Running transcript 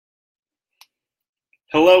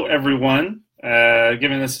Hello, everyone.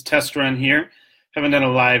 Giving this a test run here. Haven't done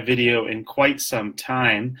a live video in quite some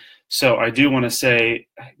time, so I do want to say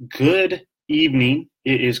good evening.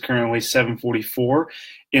 It is currently 7:44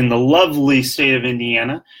 in the lovely state of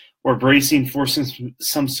Indiana. We're bracing for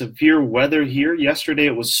some severe weather here. Yesterday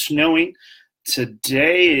it was snowing.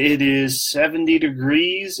 Today it is 70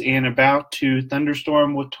 degrees and about to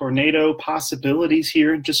thunderstorm with tornado possibilities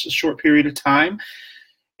here in just a short period of time.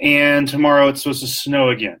 And tomorrow it's supposed to snow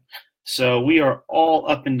again. So we are all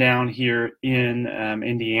up and down here in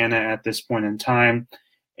Indiana at this point in time.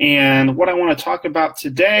 And what I want to talk about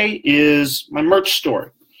today is my merch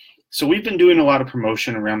store. So we've been doing a lot of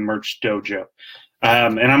promotion around Merch Dojo.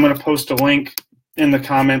 And I'm going to post a link in the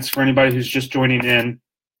comments for anybody who's just joining in.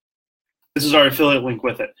 This is our affiliate link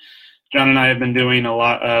with it. John and I have been doing a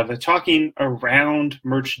lot of talking around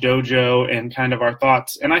Merch Dojo and kind of our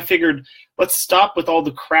thoughts. And I figured, let's stop with all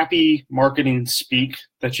the crappy marketing speak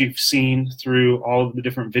that you've seen through all of the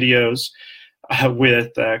different videos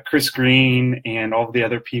with Chris Green and all of the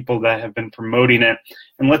other people that have been promoting it.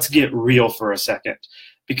 And let's get real for a second.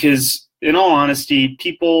 Because in all honesty,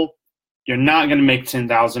 people, you're not going to make $10,000,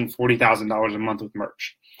 $40,000 a month with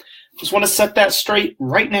merch. Just want to set that straight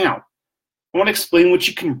right now. I want to explain what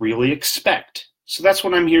you can really expect. So that's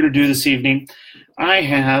what I'm here to do this evening. I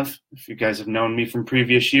have, if you guys have known me from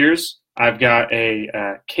previous years, I've got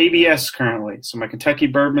a KBS currently. So my Kentucky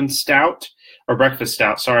Bourbon Stout, or Breakfast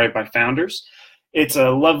Stout, sorry, by Founders. It's a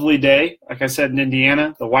lovely day, like I said, in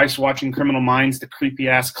Indiana. The wife's watching Criminal Minds, the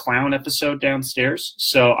creepy-ass clown episode downstairs.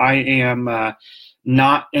 So I am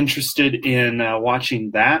not interested in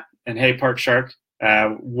watching that. And hey, Park Shark,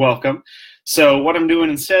 welcome. So what I'm doing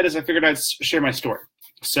instead is I figured I'd share my story.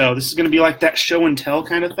 So this is going to be like that show and tell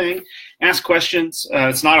kind of thing. Ask questions.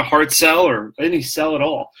 It's not a hard sell or any sell at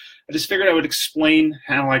all. I just figured I would explain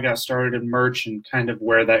how I got started in merch and kind of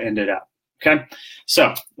where that ended up. Okay,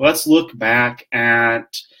 so let's look back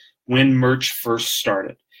at when merch first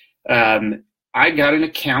started. I got an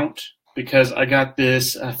account because I got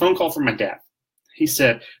this phone call from my dad. He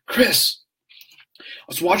said, Chris, I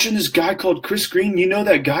was watching this guy called Chris Green. You know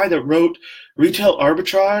that guy that wrote Retail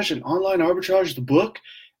Arbitrage and Online Arbitrage, the book?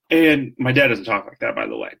 And my dad doesn't talk like that, by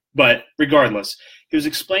the way. But regardless, he was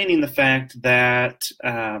explaining the fact that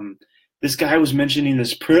this guy was mentioning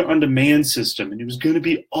this print-on-demand system, and it was going to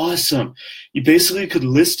be awesome. You basically could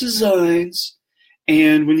list designs,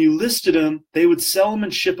 and when you listed them, they would sell them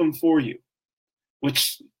and ship them for you,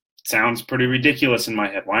 which sounds pretty ridiculous in my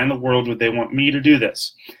head. Why in the world would they want me to do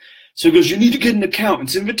this? So he goes, you need to get an account.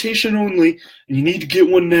 It's invitation only, and you need to get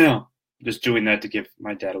one now. I'm just doing that to give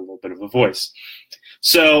my dad a little bit of a voice.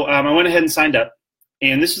 So I went ahead and signed up,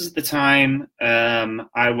 and this was at the time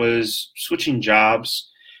I was switching jobs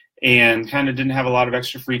and kind of didn't have a lot of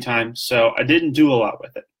extra free time, so I didn't do a lot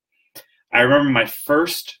with it. I remember my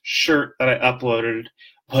first shirt that I uploaded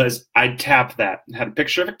was I tapped that. It had a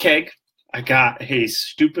picture of a keg. I got a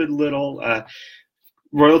stupid little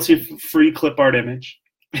royalty-free clip art image.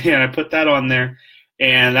 And I put that on there,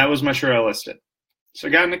 and that was my shirt I listed. So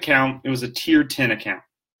I got an account. It was a tier 10 account.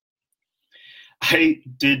 I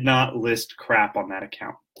did not list crap on that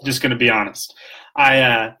account. Just going to be honest.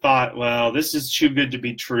 I thought, well, this is too good to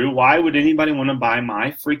be true. Why would anybody want to buy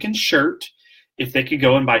my freaking shirt if they could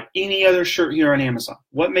go and buy any other shirt here on Amazon?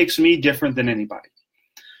 What makes me different than anybody?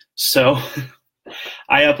 So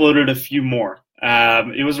I uploaded a few more.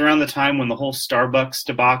 It was around the time when the whole Starbucks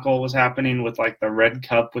debacle was happening with like the red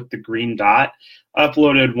cup with the green dot.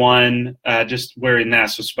 Uploaded one just wearing that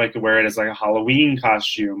so Spike could wear it as like a Halloween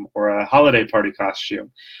costume or a holiday party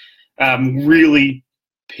costume. Really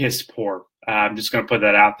piss poor. I'm just going to put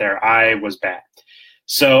that out there. I was bad.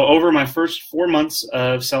 So over my first 4 months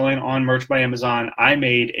of selling on Merch by Amazon, I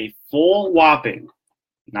made a full whopping,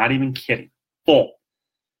 not even kidding, full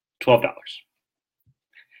 $12. It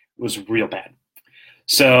was real bad.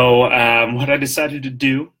 So what I decided to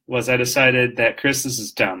do was I decided that, Chris, this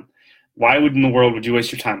is dumb. Why in the world would you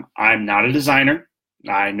waste your time? I'm not a designer.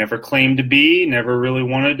 I never claimed to be, never really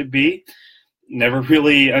wanted to be, never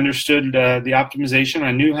really understood the optimization.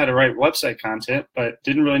 I knew how to write website content, but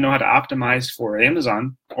didn't really know how to optimize for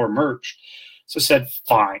Amazon or merch. So I said,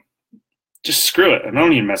 fine, just screw it. I don't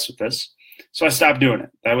need to mess with this. So I stopped doing it.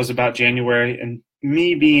 That was about January, and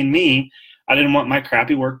me being me, I didn't want my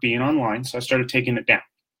crappy work being online, so I started taking it down.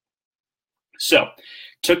 So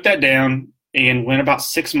took that down and went about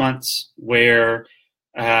 6 months where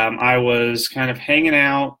I was kind of hanging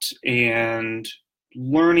out and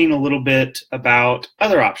learning a little bit about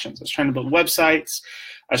other options. I was trying to build websites.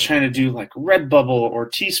 I was trying to do like Redbubble or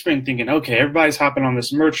Teespring, thinking, okay, everybody's hopping on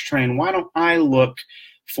this merch train. Why don't I look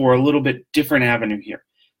for a little bit different avenue here.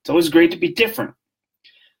 It's always great to be different.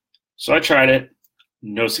 So I tried it.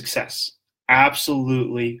 No success.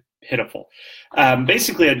 Absolutely pitiful.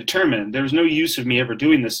 Basically, I determined there was no use of me ever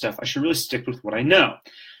doing this stuff. I should really stick with what I know.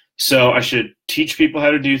 So I should teach people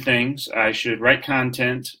how to do things, I should write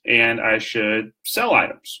content, and I should sell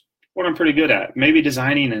items, what I'm pretty good at. Maybe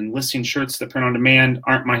designing and listing shirts that print on demand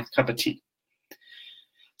aren't my cup of tea.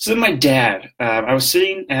 So then my dad, I was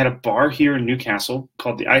sitting at a bar here in Newcastle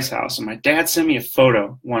called the Ice House, and my dad sent me a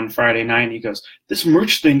photo one Friday night, and he goes, "This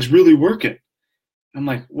merch thing's really working." I'm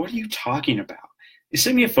like, "What are you talking about?" He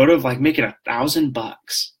sent me a photo of like making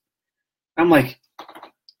 $1,000. I'm like,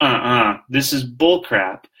 this is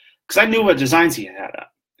bullcrap. Because I knew what designs he had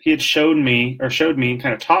up. He had showed me and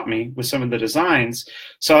kind of taught me with some of the designs.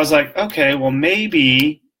 So I was like, okay, well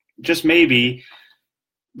maybe, just maybe,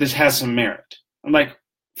 this has some merit. I'm like,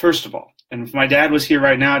 first of all, and if my dad was here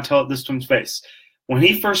right now, I'd tell this to his face. When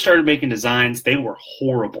he first started making designs, they were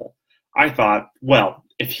horrible. I thought, well,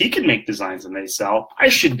 if he can make designs and they sell, I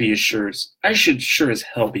should sure as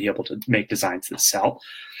hell be able to make designs that sell.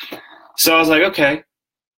 So I was like, okay,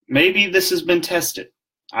 maybe this has been tested.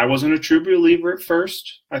 I wasn't a true believer at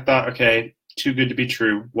first. I thought, okay, too good to be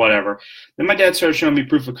true, whatever. Then my dad started showing me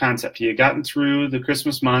proof of concept. He had gotten through the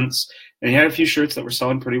Christmas months, and he had a few shirts that were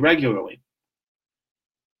selling pretty regularly.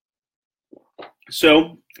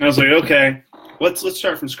 So I was like, okay, let's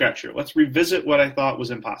start from scratch here. Let's revisit what I thought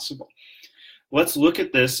was impossible. Let's look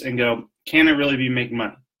at this and go, can it really be making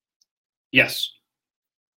money? Yes.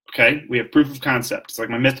 Okay, we have proof of concept. It's like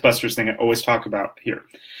my Mythbusters thing I always talk about here.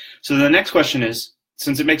 So the next question is,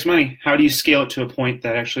 since it makes money, how do you scale it to a point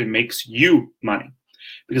that actually makes you money?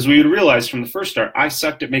 Because we would realize from the first start, I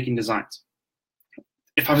sucked at making designs.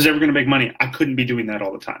 If I was ever going to make money, I couldn't be doing that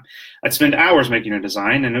all the time. I'd spend hours making a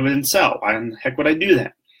design and it wouldn't sell. Why in the heck would I do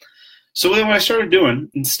that? So then what I started doing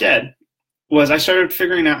instead was I started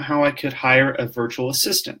figuring out how I could hire a virtual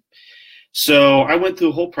assistant. So I went through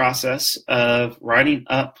the whole process of writing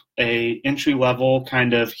up a entry-level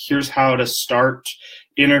kind of here's how to start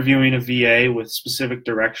interviewing a VA with specific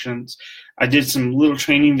directions. I did some little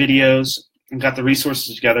training videos and got the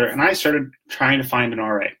resources together, and I started trying to find an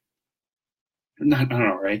RA. Not an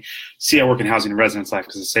RA. See, I work in housing and residence life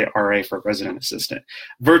because I say RA for resident assistant.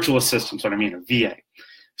 Virtual assistant's what I mean, a VA.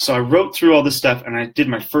 So I wrote through all this stuff, and I did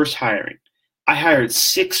my first hiring. I hired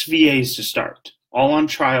 6 VAs to start, all on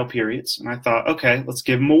trial periods, and I thought, okay, let's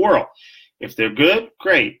give them a whirl. If they're good,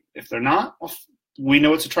 great. If they're not, well, we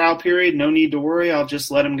know it's a trial period, no need to worry. I'll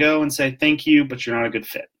just let them go and say thank you, but you're not a good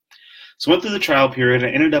fit. So I went through the trial period. I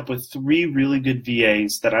ended up with 3 really good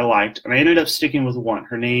VAs that I liked, and I ended up sticking with one.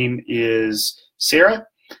 Her name is Sarah.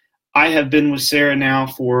 I have been with Sarah now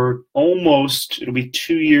for it'll be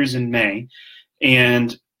 2 years in May,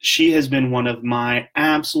 and she has been one of my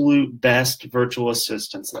absolute best virtual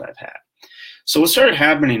assistants that I've had. So what started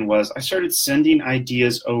happening was I started sending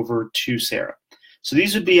ideas over to Sarah. So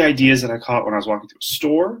these would be ideas that I caught when I was walking through a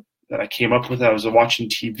store, that I came up with. I was watching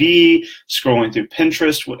TV, scrolling through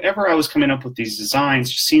Pinterest, whatever I was coming up with these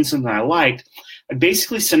designs, just seeing something I liked. I'd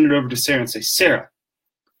basically send it over to Sarah and say, Sarah,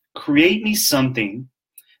 create me something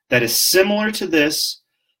that is similar to this,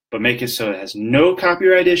 but make it so it has no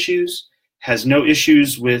copyright issues, has no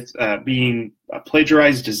issues with being a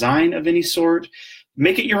plagiarized design of any sort.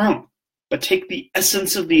 Make it your own, but take the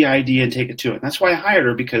essence of the idea and take it to it. And that's why I hired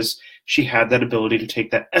her, because she had that ability to take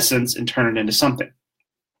that essence and turn it into something.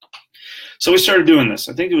 So we started doing this.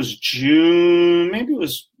 I think it was June, maybe it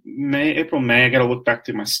was April, May. I got to look back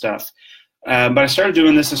through my stuff. But I started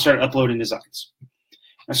doing this and started uploading designs.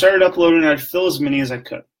 I started uploading, and I'd fill as many as I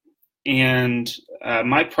could. And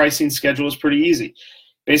my pricing schedule was pretty easy.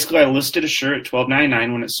 Basically, I listed a shirt at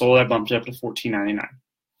 $12.99. When it sold, I bumped it up to $14.99.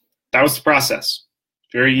 That was the process.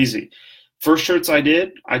 Very easy. First shirts I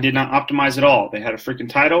did not optimize at all. They had a freaking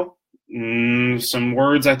title, some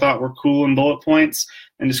words I thought were cool and bullet points,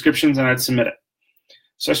 and descriptions, and I'd submit it.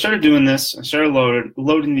 So I started doing this. I started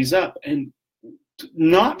loading these up, and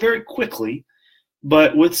not very quickly,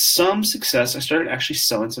 but with some success, I started actually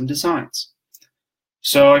selling some designs.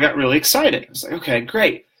 So I got really excited. I was like, okay,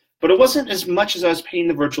 great. But it wasn't as much as I was paying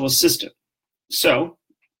the virtual assistant. So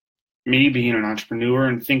me, being an entrepreneur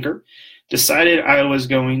and thinker, decided I was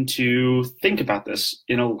going to think about this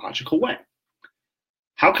in a logical way.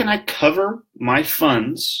 How can I cover my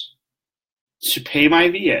funds to pay my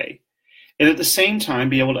VA and at the same time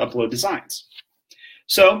be able to upload designs?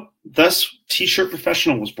 So thus T-Shirt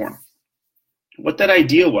Professional was born. What that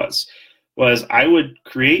idea was I would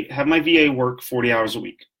have my VA work 40 hours a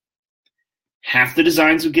week. Half the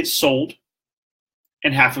designs would get sold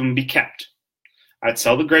and half of them would be kept. I'd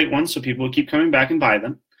sell the great ones so people would keep coming back and buy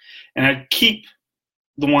them. And I'd keep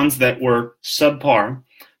the ones that were subpar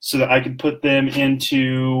so that I could put them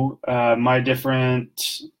into my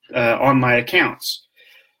different, on my accounts.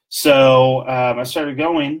 So I started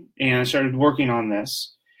going and I started working on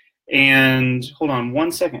this. And hold on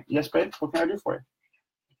one second. Yes, babe, what can I do for you?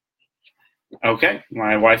 Okay,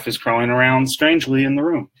 my wife is crawling around strangely in the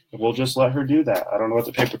room. We'll just let her do that. I don't know what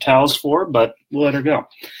the paper towel's for, but we'll let her go.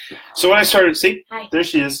 So when I started, see, Hi. There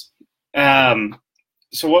she is.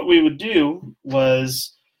 So what we would do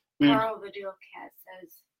was Carl the Deal Cat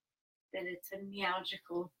says that it's a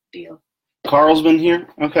meowgical deal. Carl's been here?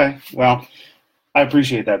 Okay, well, I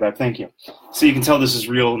appreciate that, Beth. Thank you. So you can tell this is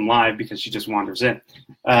real and live because she just wanders in.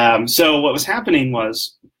 So what was happening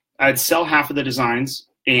was I'd sell half of the designs,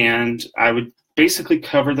 and I would basically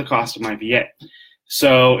cover the cost of my VA.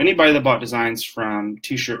 So anybody that bought designs from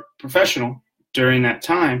T-Shirt Professional during that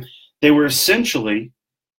time, they were essentially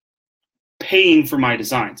paying for my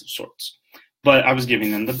designs of sorts. But I was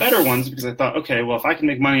giving them the better ones because I thought, okay, well, if I can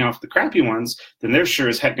make money off the crappy ones, then they're sure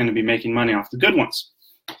as heck going to be making money off the good ones.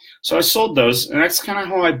 So I sold those, and that's kind of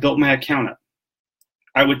how I built my account up.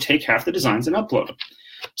 I would take half the designs and upload them.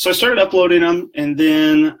 So I started uploading them, and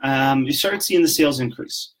then you started seeing the sales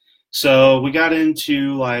increase. So we got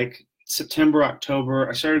into like September, October.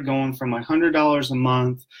 I started going from like $100 a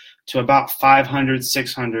month to about $500,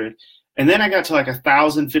 $600. And then I got to like $1,000,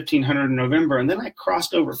 $1,500 in November, and then I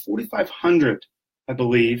crossed over $4,500, I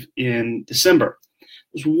believe, in December.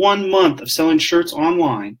 It was 1 month of selling shirts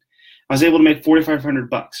online. I was able to make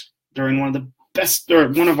 $4,500 during one of the best, or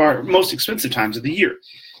one of our most expensive times of the year.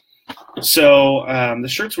 So the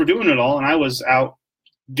shirts were doing it all, and I was out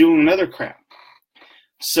doing other crap.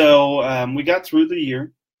 So we got through the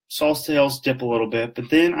year, saw sales dip a little bit, but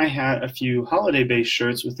then I had a few holiday-based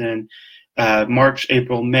shirts within March,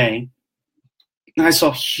 April, May. And I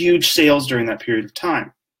saw huge sales during that period of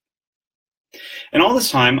time. And all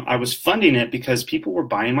this time, I was funding it because people were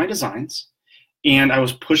buying my designs, and I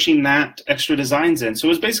was pushing that extra designs in. So it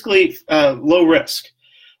was basically low risk.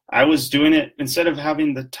 I was doing it, instead of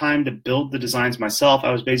having the time to build the designs myself,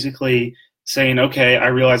 I was basically saying, okay, I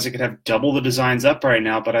realized I could have double the designs up right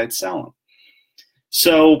now, but I'd sell them.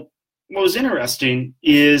 So what was interesting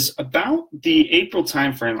is about the April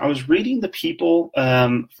timeframe, I was reading the people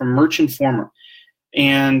from Merch Informer.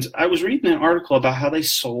 And I was reading an article about how they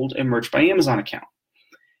sold a Merch by Amazon account.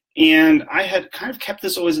 And I had kind of kept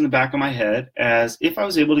this always in the back of my head as if I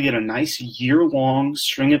was able to get a nice year-long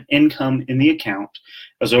string of income in the account,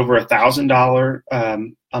 it was over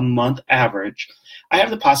 $1,000 a month average, I have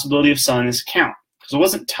the possibility of selling this account. Because it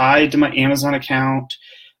wasn't tied to my Amazon account.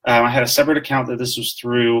 I had a separate account that this was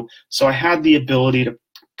through. So I had the ability to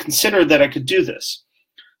consider that I could do this.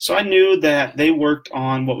 So I knew that they worked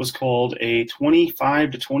on what was called a 25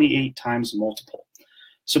 to 28 times multiple.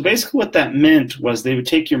 So basically what that meant was they would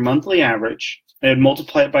take your monthly average, they would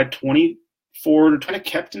multiply it by 24 to kind of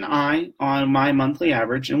kept an eye on my monthly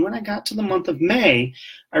average. And when I got to the month of May,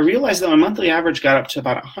 I realized that my monthly average got up to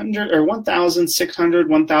about 100 or 1,600,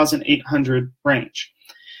 1,800 range.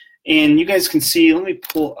 And you guys can see, let me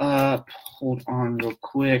pull up, hold on real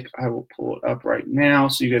quick. I will pull it up right now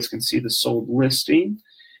so you guys can see the sold listing.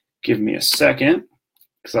 Give me a second,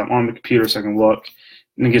 because I'm on the computer so I can look.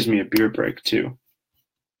 And it gives me a beer break, too.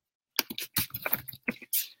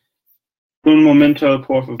 Un momento,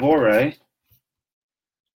 por favore.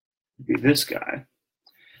 Be this guy.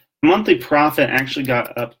 Monthly profit actually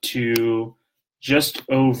got up to just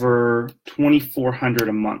over $2,400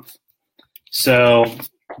 a month. So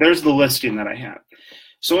there's the listing that I had.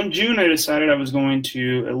 So in June, I decided I was going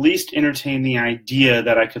to at least entertain the idea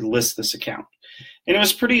that I could list this account. And it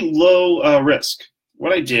was pretty low risk.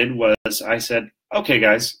 What I did was I said, okay,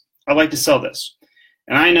 guys, I'd like to sell this.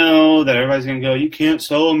 And I know that everybody's going to go, you can't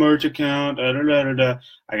sell a merch account, da, da, da, da, da.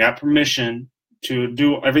 I got permission to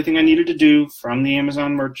do everything I needed to do from the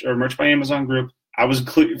Amazon Merch or Merch by Amazon group. I was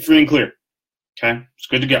free and clear. Okay, it's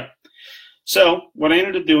good to go. So what I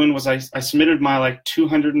ended up doing was I submitted my like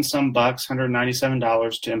 200 and some bucks,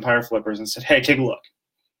 $197 to Empire Flippers and said, hey, take a look.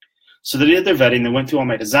 So they did their vetting. They went through all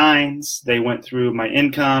my designs. They went through my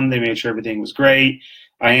income. They made sure everything was great.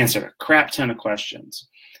 I answered a crap ton of questions.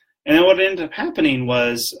 And then what ended up happening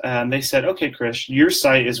was they said, okay, Chris, your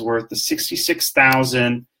site is worth the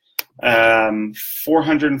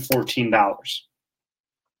 $66,414.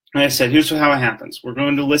 And I said, here's how it happens. We're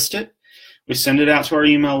going to list it. We send it out to our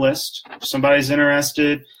email list. If somebody's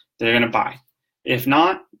interested, they're going to buy. If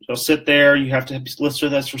not, you'll sit there. You have to list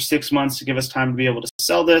with us for 6 months to give us time to be able to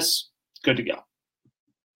sell this. Good to go.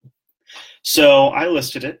 So I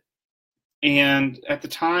listed it. And at the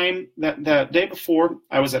time, that day before,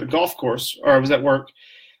 I was at a golf course, or I was at work,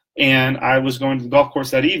 and I was going to the golf course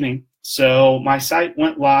that evening. So my site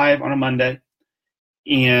went live on a Monday,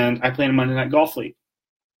 and I played a Monday Night Golf League.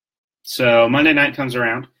 So Monday night comes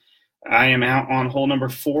around. I am out on hole number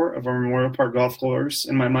 4 of our Memorial Park golf course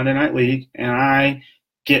in my Monday Night League, and I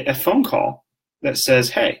get a phone call that says,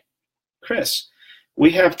 "Hey, Chris, we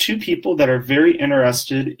have 2 people that are very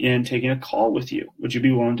interested in taking a call with you. Would you be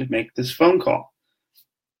willing to make this phone call?"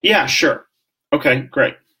 "Yeah, sure." "Okay,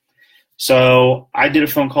 great." So I did a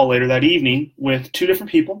phone call later that evening with 2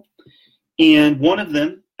 different people, and one of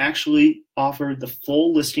them actually offered the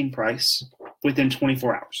full listing price within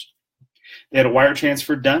 24 hours. They had a wire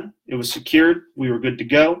transfer done. It was secured. We were good to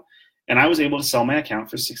go. And I was able to sell my account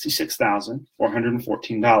for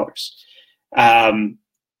 $66,414.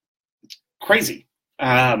 Crazy.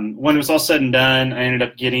 When it was all said and done, I ended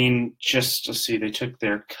up getting they took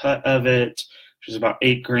their cut of it, which was about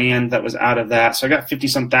 $8,000 that was out of that. So I got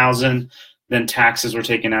 50-some thousand, then taxes were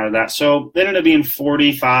taken out of that. So it ended up being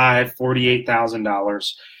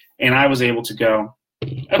 $48,000. And I was able to go,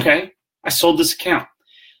 okay, I sold this account.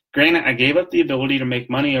 Granted, I gave up the ability to make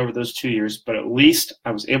money over those 2 years, but at least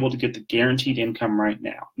I was able to get the guaranteed income right now.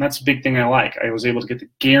 And that's a big thing I like. I was able to get the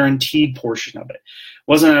guaranteed portion of it. It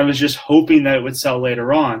wasn't I was just hoping that it would sell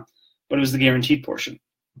later on, but it was the guaranteed portion.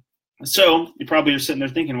 So you probably are sitting there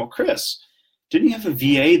thinking, well, Chris, didn't you have a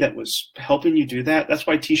VA that was helping you do that? That's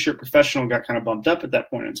why T-Shirt Professional got kind of bumped up at that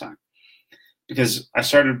point in time, because I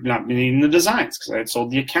started not needing the designs because I had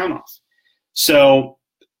sold the account off. So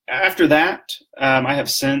after that, I have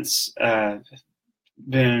since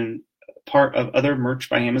been part of other Merch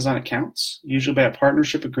by Amazon accounts, usually by a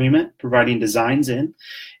partnership agreement, providing designs in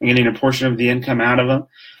and getting a portion of the income out of them.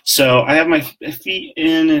 So I have my feet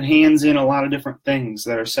in and hands in a lot of different things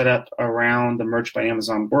that are set up around the Merch by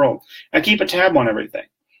Amazon world. I keep a tab on everything.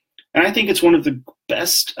 And I think it's one of the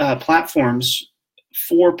best platforms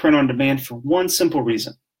for print on demand for one simple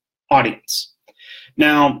reason: audience.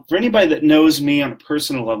 Now, for anybody that knows me on a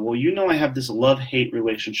personal level, you know I have this love-hate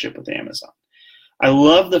relationship with Amazon. I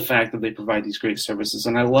love the fact that they provide these great services,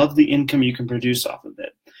 and I love the income you can produce off of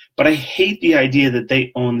it. But I hate the idea that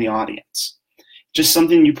they own the audience. Just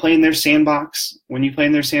something you play in their sandbox. When you play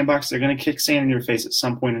in their sandbox, they're going to kick sand in your face at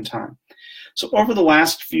some point in time. So over the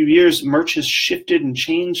last few years, Merch has shifted and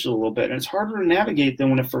changed a little bit, and it's harder to navigate than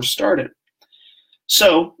when it first started.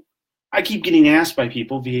 So I keep getting asked by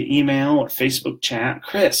people via email or Facebook chat,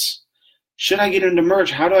 "Chris, should I get into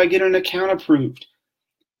Merch? How do I get an account approved?"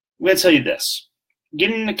 I'm going to tell you this.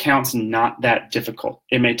 Getting an account's not that difficult.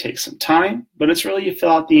 It may take some time, but it's really you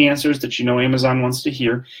fill out the answers that you know Amazon wants to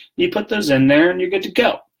hear. You put those in there and you're good to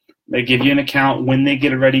go. They give you an account when they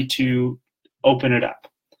get ready to open it up.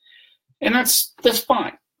 And that's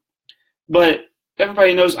fine. But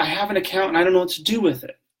everybody knows I have an account and I don't know what to do with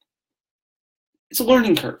it. It's a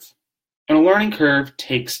learning curve. And a learning curve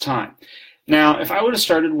takes time. Now, if I would have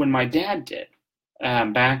started when my dad did,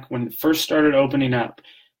 back when it first started opening up,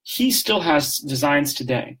 he still has designs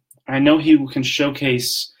today. I know he can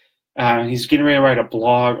showcase, he's getting ready to write a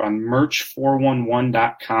blog on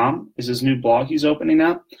merch411.com is his new blog he's opening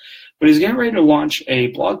up. But he's getting ready to launch a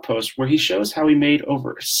blog post where he shows how he made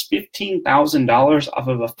over $15,000 off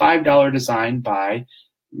of a $5 design by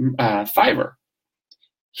Fiverr.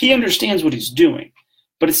 He understands what he's doing,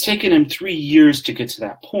 but it's taken him 3 years to get to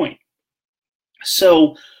that point.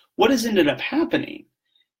 So what has ended up happening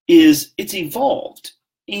is it's evolved,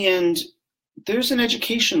 and there's an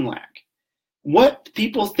education lag. What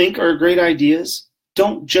people think are great ideas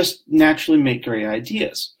don't just naturally make great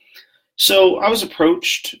ideas. So I was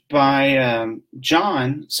approached by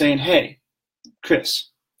John saying, "Hey, Chris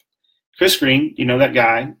Green, you know that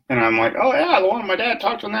guy?" And I'm like, "Oh yeah, the one my dad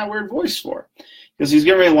talked on that weird voice for," because he's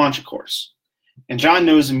getting ready to launch a course. And John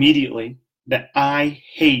knows immediately that I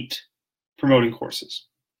hate promoting courses.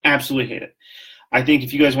 Absolutely hate it. I think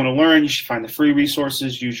if you guys want to learn, you should find the free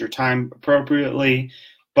resources, use your time appropriately.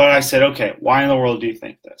 But I said, okay, why in the world do you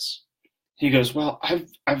think this? He goes, well,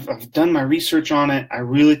 I've done my research on it. I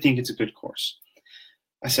really think it's a good course.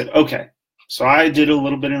 I said, okay. So I did a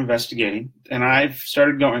little bit of investigating, and I've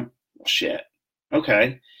started going, well, shit,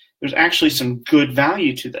 okay. There's actually some good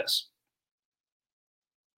value to this.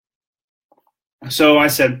 So I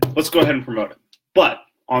said, let's go ahead and promote it. But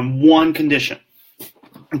on one condition,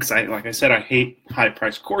 because like I said, I hate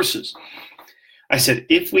high-priced courses. I said,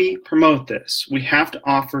 if we promote this, we have to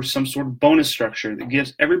offer some sort of bonus structure that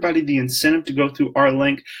gives everybody the incentive to go through our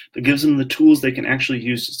link, that gives them the tools they can actually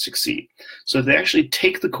use to succeed. So if they actually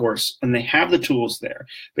take the course and they have the tools there,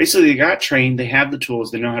 basically they got trained, they have the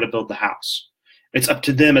tools, they know how to build the house. It's up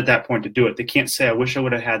to them at that point to do it. They can't say, I wish I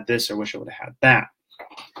would have had this or wish I would have had that.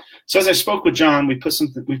 So as I spoke with John, we put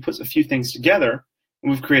a few things together,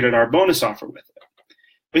 and we've created our bonus offer with it.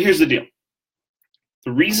 But here's the deal.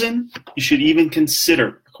 The reason you should even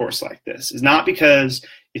consider a course like this is not because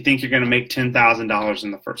you think you're going to make $10,000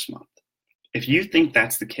 in the first month. If you think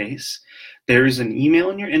that's the case, there is an email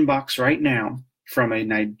in your inbox right now from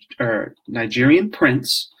a Nigerian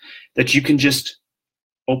prince that you can just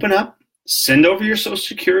open up, send over your Social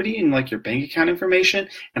Security and like your bank account information,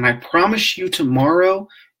 and I promise you tomorrow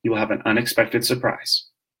you will have an unexpected surprise.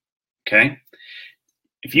 Okay?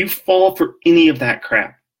 If you fall for any of that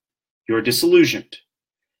crap, you're disillusioned.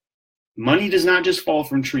 Money does not just fall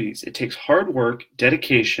from trees. It takes hard work,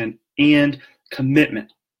 dedication, and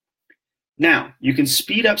commitment. Now, you can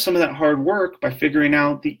speed up some of that hard work by figuring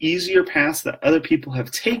out the easier paths that other people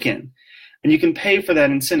have taken, and you can pay for that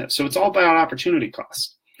incentive. So it's all about opportunity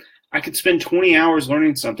cost. I could spend 20 hours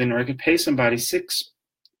learning something, or I could pay somebody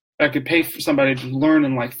for somebody to learn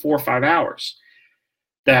in like 4 or 5 hours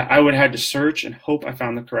that I would have had to search and hope I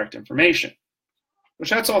found the correct information. Which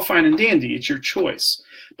that's all fine and dandy. It's your choice.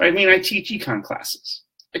 But I mean, I teach econ classes.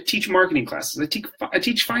 I teach marketing classes. I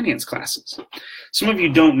teach finance classes. Some of you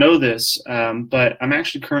don't know this, but I'm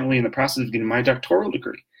actually currently in the process of getting my doctoral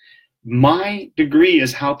degree. My degree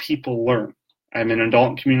is how people learn. I'm in adult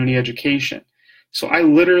and community education. So I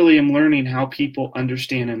literally am learning how people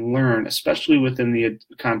understand and learn, especially within the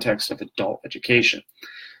context of adult education.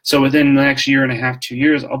 So within the next year and a half, 2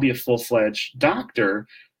 years, I'll be a full-fledged doctor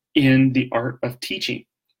in the art of teaching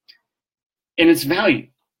and its value.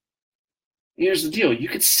 Here's the deal. You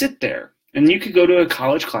could sit there and you could go to a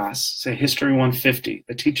college class, say History 150,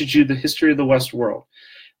 that teaches you the history of the West world.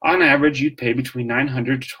 On average, you'd pay between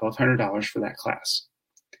 $900 to $1,200 for that class.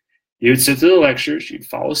 You would sit through the lectures, you'd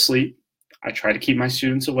fall asleep. I try to keep my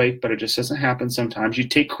students awake, but it just doesn't happen sometimes.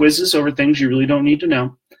 You'd take quizzes over things you really don't need to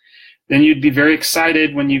know. Then you'd be very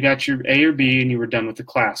excited when you got your A or B and you were done with the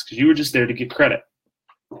class because you were just there to get credit.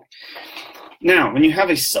 Now, when you have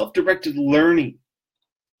a self-directed learning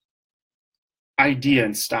idea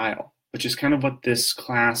and style, which is kind of what this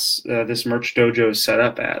class, this Merch Dojo is set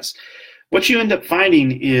up as, what you end up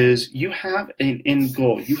finding is you have an end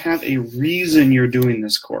goal. You have a reason you're doing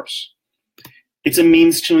this course. It's a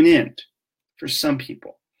means to an end for some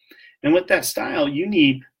people. And with that style, you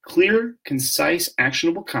need clear, concise,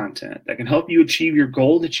 actionable content that can help you achieve your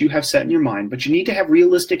goal that you have set in your mind, but you need to have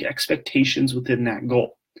realistic expectations within that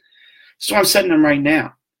goal. So I'm setting them right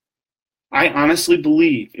now. I honestly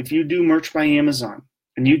believe if you do Merch by Amazon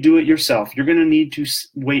and you do it yourself, you're going to need to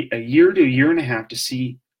wait a year to a year and a half to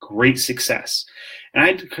see great success. And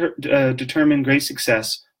I determine great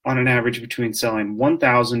success on an average between selling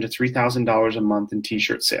 $1,000 to $3,000 a month in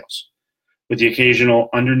t-shirt sales, with the occasional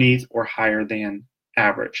underneath or higher than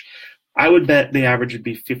average. I would bet the average would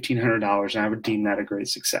be $1,500, and I would deem that a great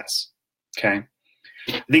success. Okay?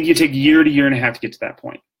 I think you take a year to year and a half to get to that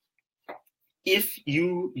point. If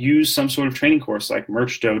you use some sort of training course like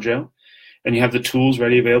Merch Dojo and you have the tools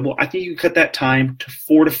ready available, I think you can cut that time to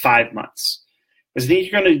 4 to 5 months. Because I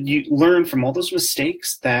think you're going to learn from all those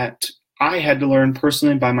mistakes that I had to learn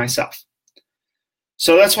personally by myself.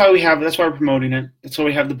 So that's why we're promoting it. That's why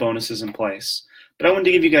we have the bonuses in place. But I wanted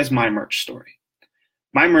to give you guys my merch story.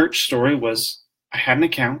 My merch story was I had an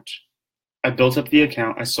account. I built up the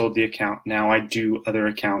account. I sold the account. Now I do other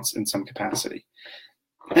accounts in some capacity.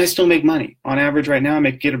 And I still make money. On average right now, I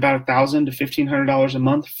get about $1,000 to $1,500 a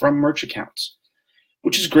month from merch accounts,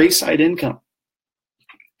 which is great side income.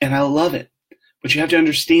 And I love it. But you have to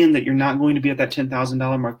understand that you're not going to be at that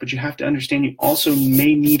 $10,000 mark, but you have to understand you also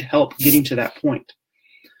may need help getting to that point.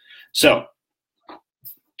 So,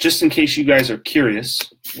 just in case you guys are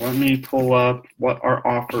curious, let me pull up what our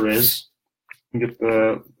offer is and get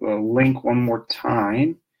the link one more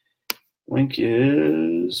time. Link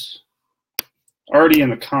is already in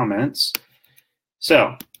the comments.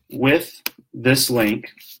 So, with this link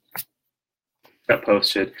that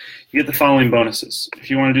posted, you get the following bonuses. If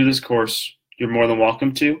you want to do this course, you're more than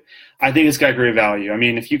welcome to. I think it's got great value. I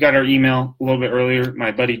mean, if you got our email a little bit earlier,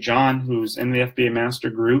 my buddy John, who's in the FBA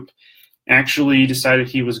Master Group, actually decided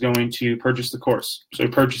he was going to purchase the course. So he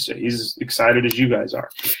purchased it. He's as excited as you guys are.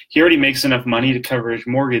 He already makes enough money to cover his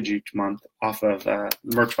mortgage each month off of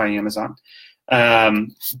Merch by Amazon.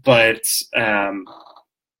 But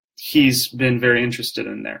he's been very interested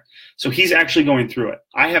in there. So he's actually going through it.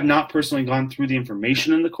 I have not personally gone through the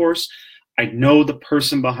information in the course. I know the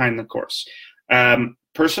person behind the course.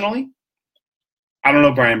 Personally, I don't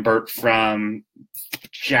know Brian Burt from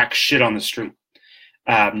jack shit on the street.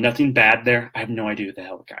 Nothing bad there. I have no idea who the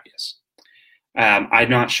hell the guy is. I'm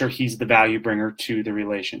not sure he's the value bringer to the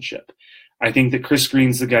relationship. I think that Chris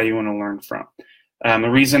Green's the guy you want to learn from. The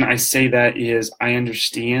reason I say that is I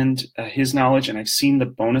understand his knowledge, and I've seen the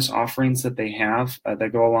bonus offerings that they have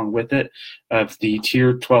that go along with it, of the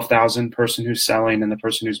tier 12,000 person who's selling and the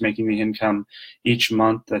person who's making the income each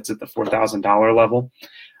month that's at the $4,000 level.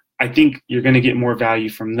 I think you're going to get more value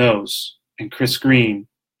from those and Chris Green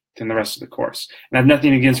than the rest of the course. And I have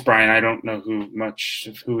nothing against Brian. I don't know much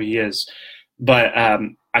of who he is. But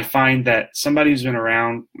I find that somebody who's been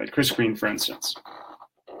around, like Chris Green, for instance,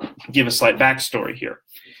 give a slight backstory here.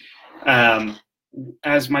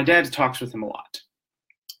 As my dad talks with him a lot,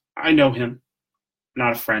 I know him,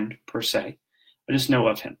 not a friend per se. I just know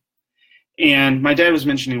of him. And my dad was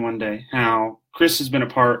mentioning one day how Chris has been a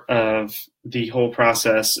part of the whole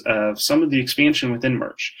process of some of the expansion within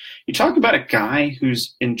merch. You talk about a guy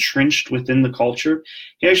who's entrenched within the culture.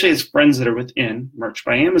 He actually has friends that are within Merch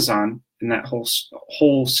by Amazon in that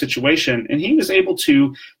whole situation, and he was able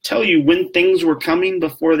to tell you when things were coming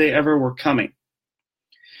before they ever were coming.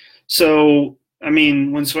 So, I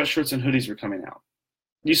mean, when sweatshirts and hoodies were coming out,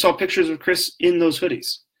 you saw pictures of Chris in those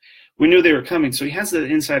hoodies. We knew they were coming, so he has the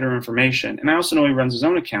insider information. And I also know he runs his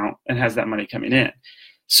own account and has that money coming in.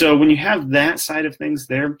 So when you have that side of things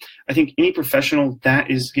there, I think any professional that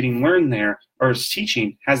is getting learned there or is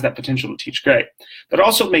teaching has that potential to teach great. But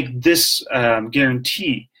also make this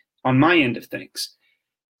guarantee on my end of things.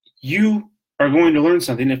 You are going to learn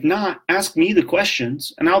something. If not, ask me the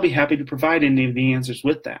questions, and I'll be happy to provide any of the answers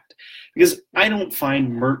with that. Because I don't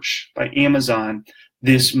find Merch by Amazon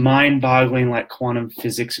this mind-boggling like quantum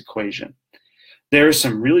physics equation. There are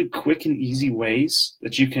some really quick and easy ways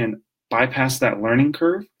that you can bypass that learning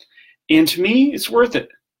curve. And to me, it's worth it.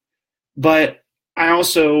 But I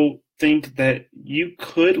also think that you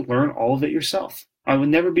could learn all of it yourself. I would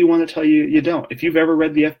never be one to tell you you don't. If you've ever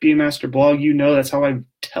read the FBA Master blog, you know that's how I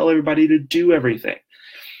tell everybody to do everything.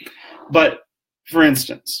 But for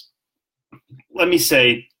instance, let me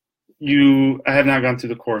say I have not gone through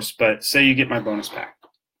the course, but say you get my bonus pack.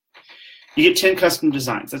 You get 10 custom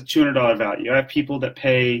designs. That's $200 value. I have people that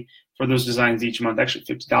pay for those designs each month, actually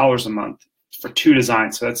 $50 a month for 2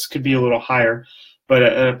 designs. So that could be a little higher. But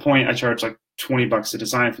at a point, I charge like $20 a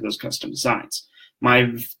design for those custom designs.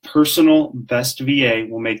 My personal best VA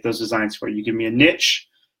will make those designs for you. You give me a niche,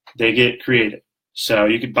 they get created. So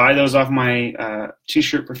you could buy those off my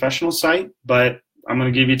T-shirt professional site, but I'm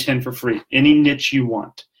going to give you 10 for free. Any niche you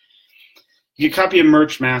want. You can copy a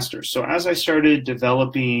Merch Master. So as I started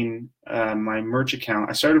developing my merch account,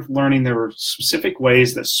 I started learning there were specific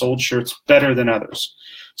ways that sold shirts better than others.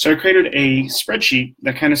 So I created a spreadsheet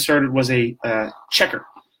that kind of started was a checker.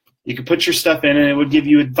 You could put your stuff in, and it would give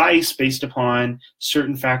you advice based upon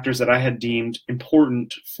certain factors that I had deemed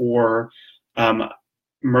important for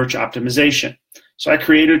merch optimization. So I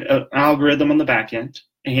created an algorithm on the back end,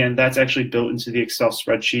 and that's actually built into the Excel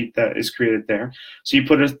spreadsheet that is created there. So you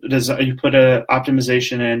put a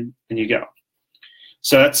optimization in, and you go.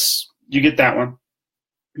 So you get that one.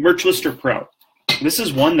 Merch Lister Pro. This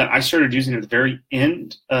is one that I started using at the very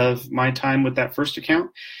end of my time with that first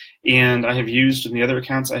account, and I have used in the other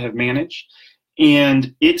accounts I have managed.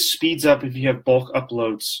 And it speeds up if you have bulk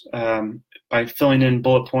uploads by filling in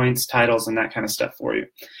bullet points, titles, and that kind of stuff for you.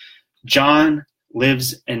 John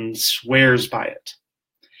lives and swears by it.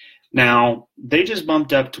 Now, they just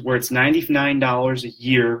bumped up to where it's $99 a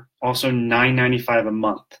year, also $9.95 a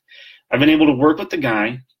month. I've been able to work with the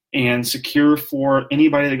guy and secure for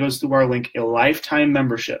anybody that goes through our link a lifetime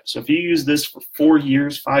membership. So if you use this for 4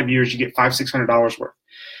 years, 5 years, you get $500-$600 worth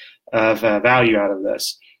of value out of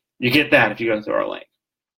this. You get that if you go through our link.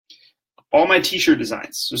 All my T-shirt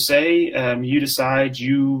designs. So say you decide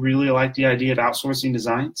you really like the idea of outsourcing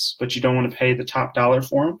designs, but you don't want to pay the top dollar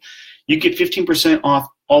for them. You get 15% off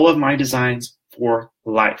all of my designs for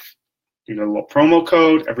life. You get a little promo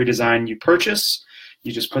code. Every design you purchase,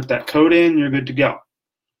 you just put that code in, you're good to go.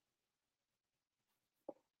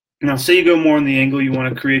 Now, say you go more on the angle you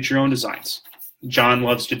want to create your own designs. John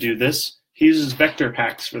loves to do this. He uses vector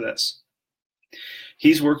packs for this.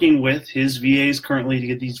 He's working with his VAs currently to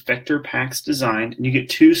get these vector packs designed, and you get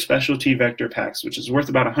 2 specialty vector packs, which is worth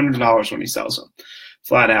about $100 when he sells them,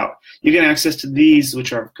 flat out. You get access to these,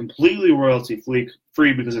 which are completely royalty-free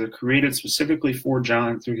because they're created specifically for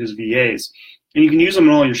John through his VAs, and you can use them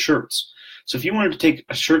in all your shirts. So if you wanted to take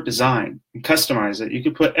a shirt design and customize it, you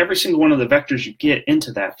could put every single one of the vectors you get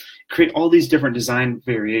into that, create all these different design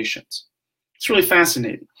variations. It's really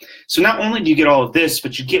fascinating. So not only do you get all of this,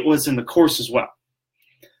 but you get what's in the course as well.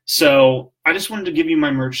 So I just wanted to give you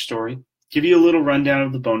my merch story, give you a little rundown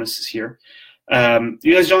of the bonuses here. You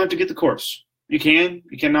guys don't have to get the course. You can,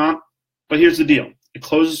 you cannot. But here's the deal. It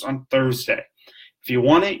closes on Thursday. If you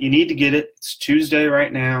want it, you need to get it. It's Tuesday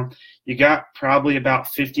right now. You got probably about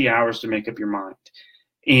 50 hours to make up your mind.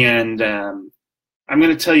 And I'm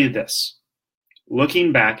going to tell you this.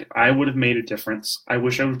 Looking back, if I would have made a difference, I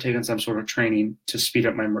wish I would have taken some sort of training to speed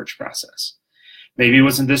up my merch process. Maybe it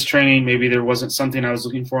wasn't this training. Maybe there wasn't something I was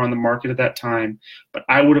looking for on the market at that time. But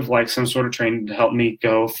I would have liked some sort of training to help me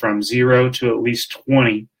go from 0 to at least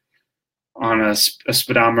 20 on a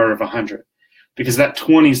speedometer of 100. Because that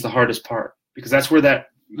 20 is the hardest part. Because that's where that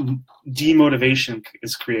demotivation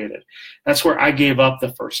is created. That's where I gave up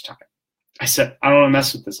the first time. I said, I don't want to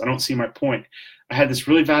mess with this. I don't see my point. I had this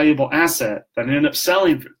really valuable asset that I ended up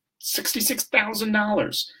selling for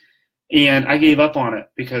 $66,000. And I gave up on it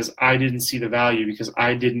because I didn't see the value, because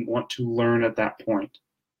I didn't want to learn at that point.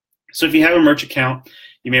 So if you have a merch account,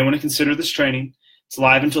 you may want to consider this training. It's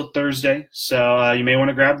live until Thursday, so you may want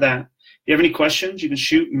to grab that. If you have any questions, you can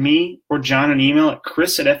shoot me or John an email at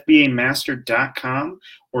chris@fbamaster.com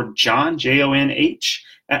or John, John,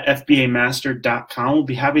 at fbamaster.com. We'll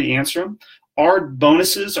be happy to answer them. Our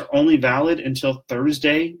bonuses are only valid until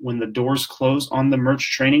Thursday when the doors close on the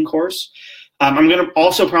merch training course. I'm going to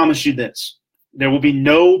also promise you this. There will be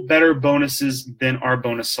no better bonuses than our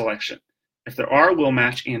bonus selection. If there are, we'll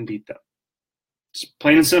match and beat them. It's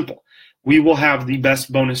plain and simple. We will have the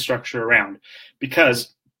best bonus structure around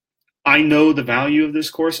because I know the value of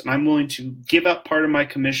this course, and I'm willing to give up part of my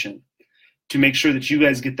commission to make sure that you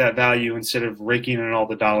guys get that value instead of raking in all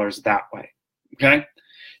the dollars that way. Okay?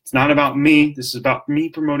 It's not about me. This is about me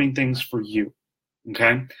promoting things for you.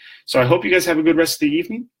 Okay? So I hope you guys have a good rest of the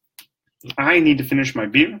evening. I need to finish my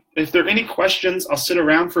beer. If there are any questions, I'll sit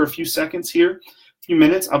around for a few seconds here, a few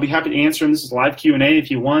minutes. I'll be happy to answer them. This is live Q&A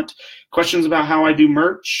if you want. Questions about how I do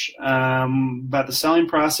merch, about the selling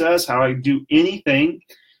process, how I do anything.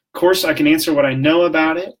 Of course, I can answer what I know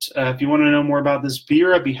about it. If you want to know more about this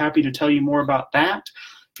beer, I'd be happy to tell you more about that.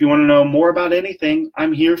 If you want to know more about anything,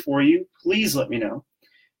 I'm here for you. Please let me know.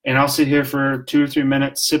 And I'll sit here for 2 or 3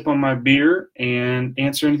 minutes, sip on my beer, and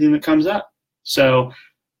answer anything that comes up. So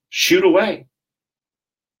shoot away.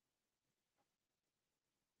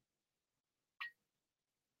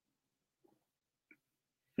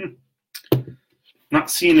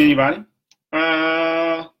 Not seeing anybody.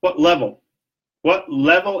 What level? What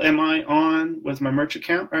level am I on with my merch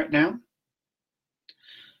account right now?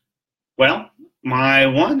 Well, my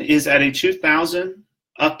one is at a 2,000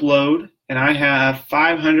 upload, and I have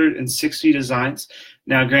 560 designs.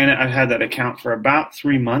 Now, granted, I've had that account for about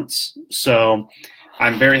 3 months, so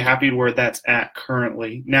I'm very happy where that's at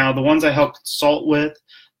currently. Now, the ones I help consult with,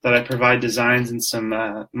 that I provide designs and some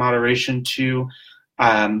moderation to,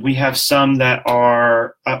 we have some that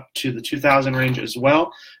are up to the 2,000 range as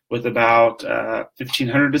well, with about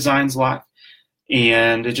 1,500 designs live.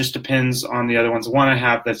 And it just depends on the other ones. The one I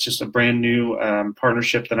have that's just a brand new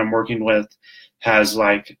partnership that I'm working with has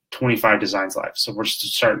like 25 designs live. So we're just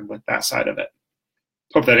starting with that side of it.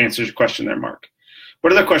 Hope that answers your question there, Mark.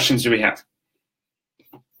 What other questions do we have?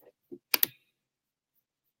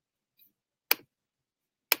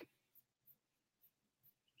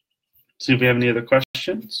 See if we have any other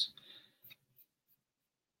questions.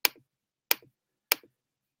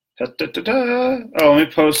 Oh, let me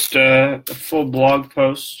post a full blog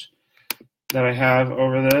post that I have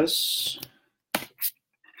over this. If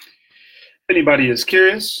anybody is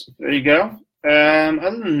curious, there you go.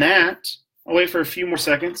 Other than that, I'll wait for a few more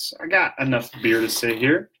seconds. I got enough beer to sit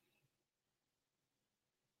here.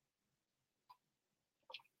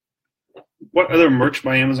 What other merch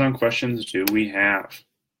by Amazon questions do we have?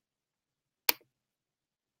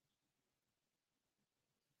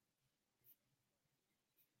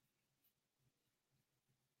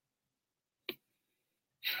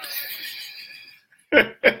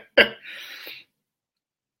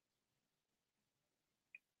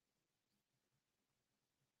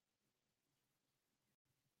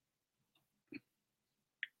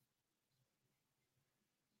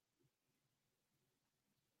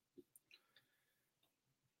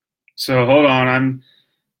 So hold on, I'm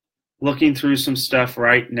looking through some stuff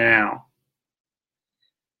right now.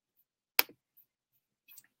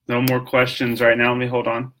 No more questions right now. Let me hold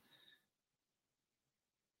on.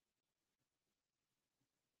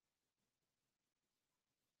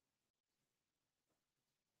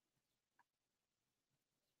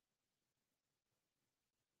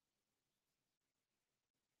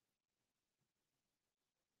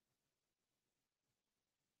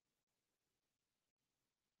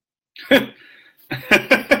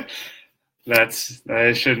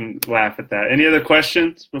 I shouldn't laugh at that. Any other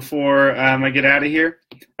questions before I get out of here?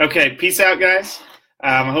 Okay, peace out, guys.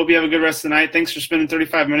 I hope you have a good rest of the night. Thanks for spending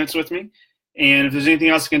 35 minutes with me. And if there's anything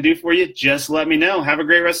else I can do for you, just let me know. Have a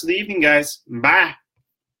great rest of the evening, guys. Bye.